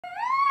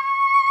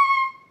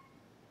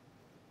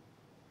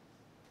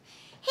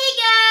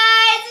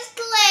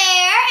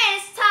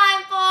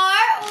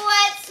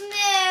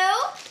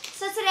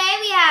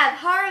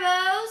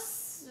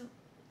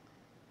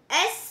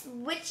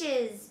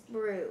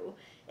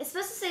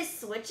supposed to say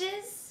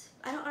switches.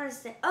 I don't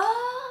understand.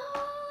 Oh,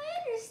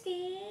 I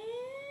understand.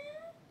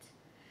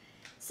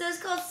 So it's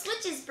called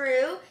S'Witches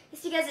Brew.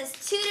 It's because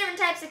it's 2 different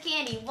types of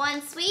candy.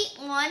 One sweet,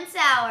 one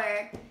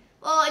sour.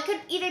 Well, it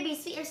could either be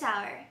sweet or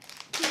sour.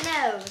 Who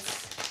knows?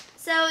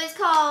 So it's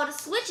called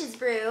S'Witches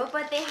Brew,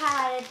 but they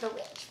had the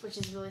witch, which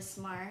is really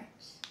smart.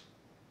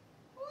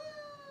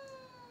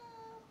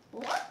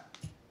 What?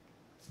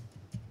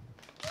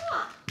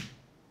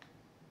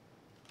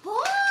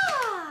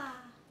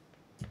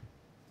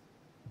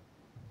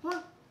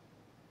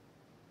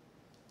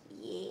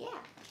 Yeah.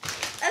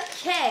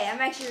 Okay, I'm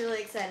actually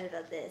really excited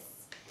about this.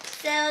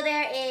 So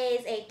there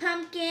is a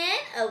pumpkin,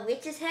 a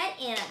witch's head,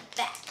 and a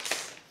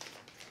bat.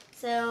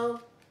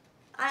 So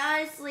I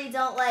honestly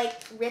don't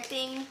like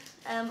ripping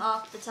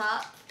off the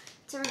top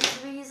to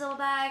reusable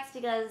bags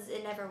because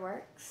it never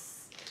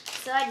works.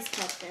 So I just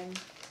kept them.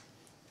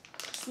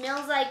 It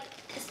smells like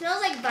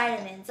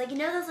vitamins. Like, you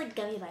know those like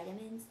gummy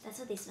vitamins? That's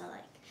what they smell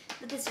like.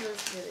 But this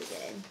was really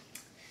good.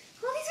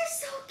 Oh, these are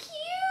so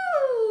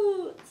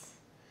cute!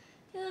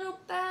 The little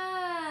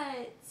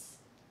bats.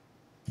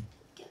 Look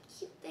how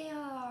cute they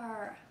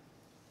are.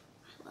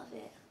 I love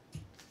it.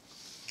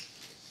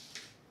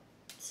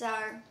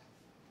 Sour.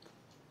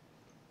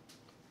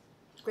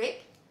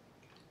 Grape.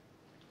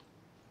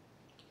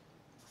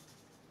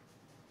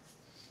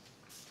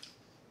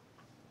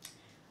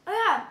 Oh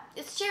yeah,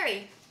 it's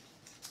cherry.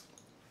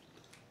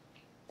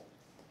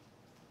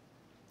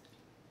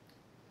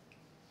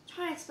 I'm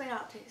trying to explain how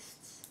it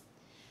tastes.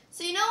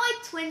 So you know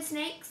like twin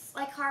snakes,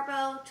 like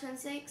Haribo twin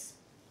snakes?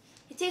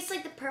 It tastes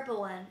like the purple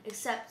one,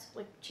 except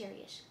like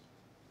cherryish.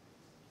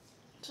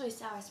 It's really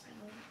sour,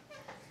 surprisingly.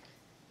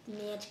 The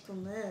magical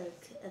mug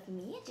of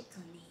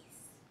magicalness.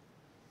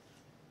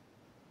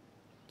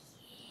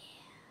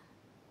 Yeah.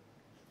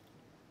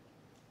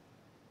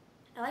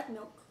 I like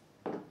milk.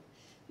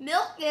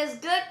 Milk is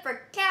good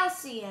for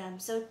calcium,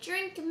 so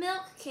drink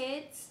milk,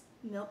 kids.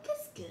 Milk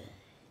is good.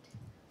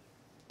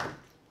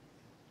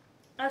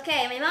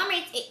 Okay, my mom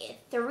rates it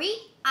a 3.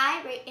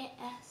 I rate it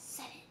a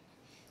 7.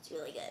 It's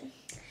really good.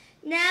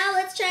 Now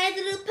let's try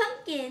the little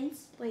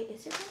pumpkins. Wait,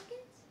 is there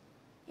pumpkins?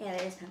 Yeah,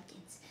 there is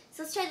pumpkins.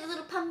 So let's try the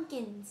little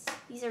pumpkins.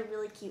 These are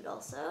really cute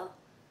also.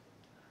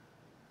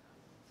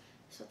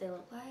 That's what they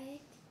look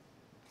like.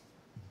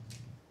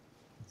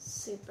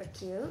 Super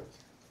cute.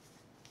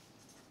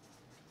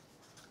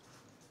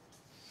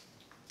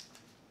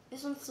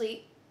 This one's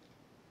sweet.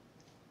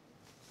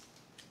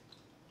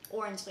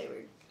 Orange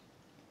flavored.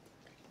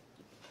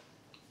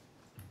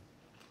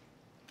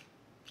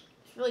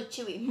 It's really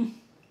chewy.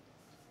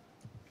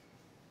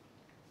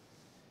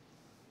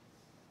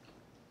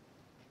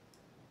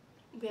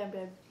 Okay, I'm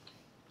good.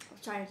 I'm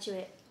trying to chew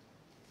it.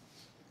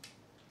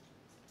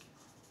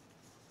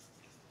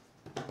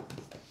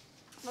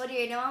 What do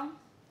you know?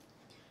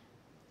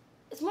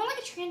 It's more like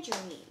a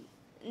tangerine,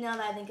 now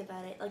that I think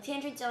about it. Like,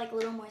 tangerines are like a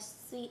little more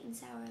sweet and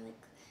sour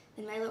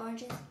than regular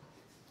oranges.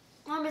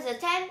 Mom is a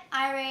 10.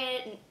 I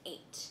rated it an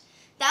 8.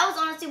 That was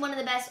honestly one of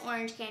the best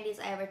orange candies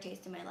I ever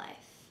tasted in my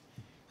life.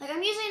 Like,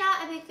 I'm usually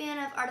not a big fan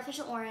of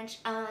artificial orange.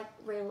 I don't like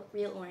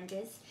real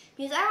oranges.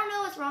 Because I don't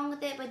know what's wrong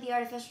with it, but the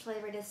artificial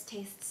flavor just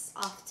tastes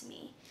off to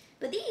me.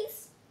 But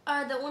these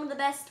are one of the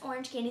best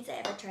orange candies I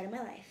ever tried in my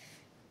life.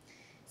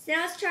 So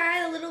now let's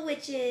try the little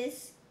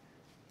witches.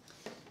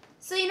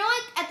 So you know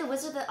like at the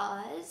Wizard of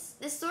Oz,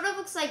 this sort of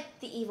looks like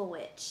the evil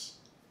witch.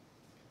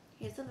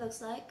 Here's what it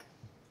looks like.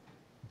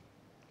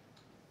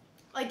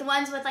 Like the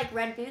ones with like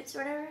red boots or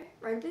whatever.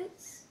 Red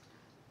boots?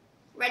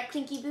 Red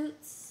clinky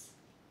boots?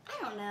 I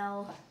don't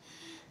know.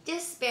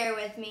 Just bear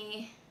with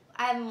me.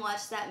 I haven't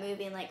watched that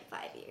movie in like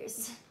 5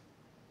 years.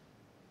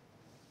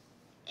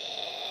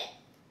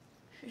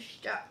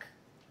 Stuck.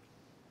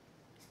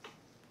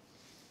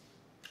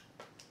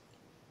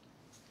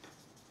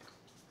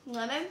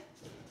 Lemon?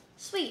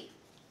 Sweet.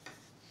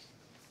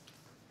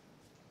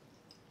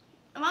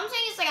 My mom's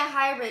saying it's like a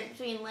hybrid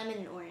between lemon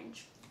and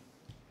orange.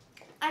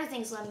 I just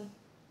think it's lemon.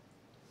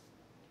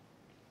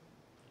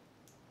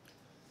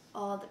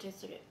 Oh, that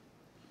tasted good.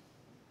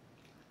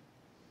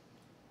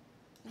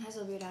 It has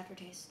a weird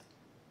aftertaste.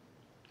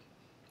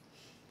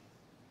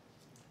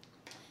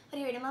 What do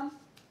you rate it, Mom?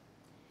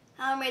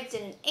 I rated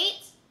it an 8.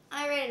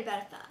 I rated it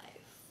about a 5.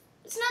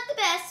 It's not the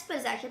best, but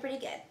it's actually pretty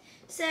good.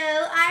 So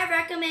I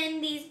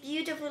recommend these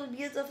beautiful,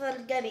 beautiful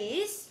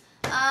gummies.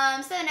 7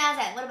 out of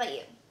 10. What about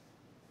you?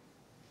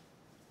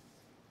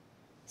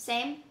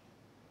 Same?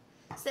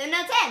 7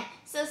 out of 10.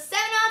 So 7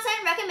 out of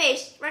 10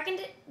 recommendations.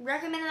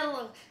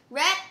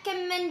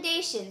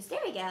 There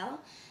we go.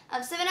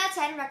 7 out of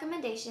 10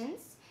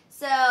 recommendations.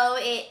 So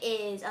it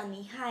is on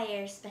the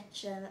higher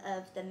spectrum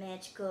of the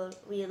magical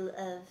wheel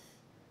of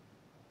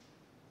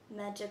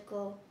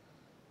magical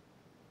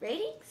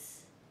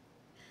ratings?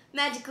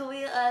 Magical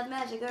wheel of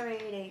magical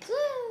ratings.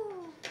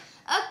 Woo!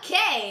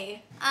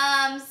 Okay.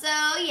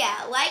 So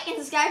yeah, like and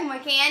subscribe for more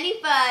candy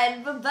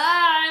fun.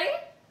 Bye-bye.